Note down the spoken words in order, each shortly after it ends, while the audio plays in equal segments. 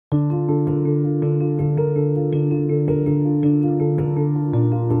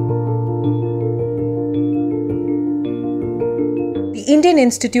Indian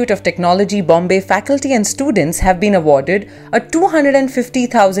Institute of Technology Bombay faculty and students have been awarded a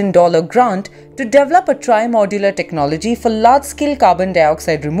 $250,000 grant to develop a tri-modular technology for large-scale carbon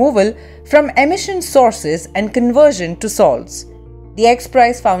dioxide removal from emission sources and conversion to salts. The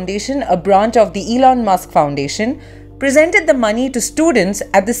XPRIZE Foundation, a branch of the Elon Musk Foundation, presented the money to students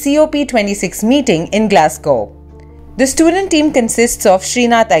at the COP26 meeting in Glasgow. The student team consists of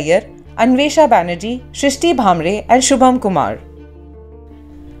Srinath Iyer, Anwesha Banerjee, Srishti Bhamare and Shubham Kumar.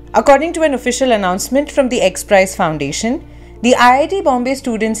 According to an official announcement from the XPRIZE Foundation, the IIT Bombay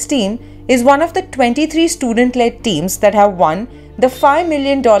students team is one of the 23 student-led teams that have won the $5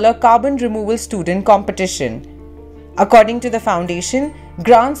 million carbon removal student competition. According to the foundation,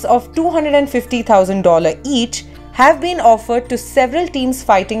 grants of $250,000 each have been offered to several teams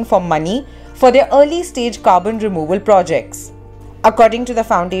fighting for money for their early-stage carbon removal projects. According to the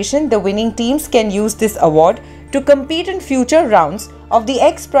foundation, the winning teams can use this award to compete in future rounds of the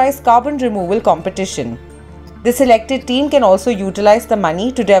XPRIZE Carbon Removal competition. The selected team can also utilize the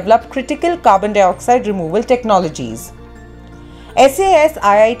money to develop critical carbon dioxide removal technologies. SAS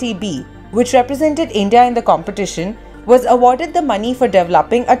IIT-B, which represented India in the competition, was awarded the money for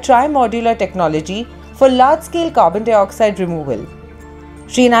developing a tri-modular technology for large-scale carbon dioxide removal.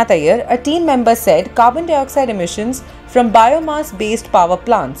 Srinath Iyer, a team member, said carbon dioxide emissions from biomass-based power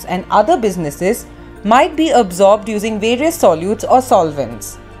plants and other businesses might be absorbed using various solutes or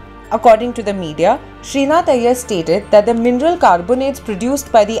solvents. According to the media, Srinath Iyer stated that the mineral carbonates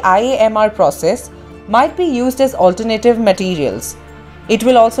produced by the IAMR process might be used as alternative materials. It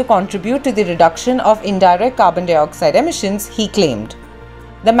will also contribute to the reduction of indirect carbon dioxide emissions, he claimed.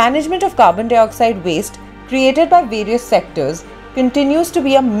 The management of carbon dioxide waste created by various sectors continues to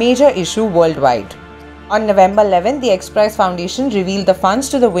be a major issue worldwide. On November 11, the XPRIZE Foundation revealed the funds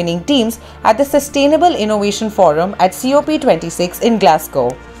to the winning teams at the Sustainable Innovation Forum at COP26 in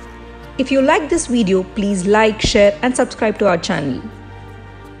Glasgow. If you like this video, please like, share and subscribe to our channel.